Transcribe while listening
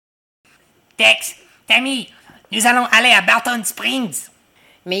Tex, Tammy, nous allons aller à Barton Springs.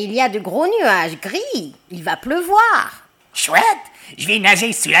 Mais il y a de gros nuages gris. Il va pleuvoir. Chouette, je vais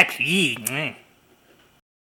nager sous la pluie.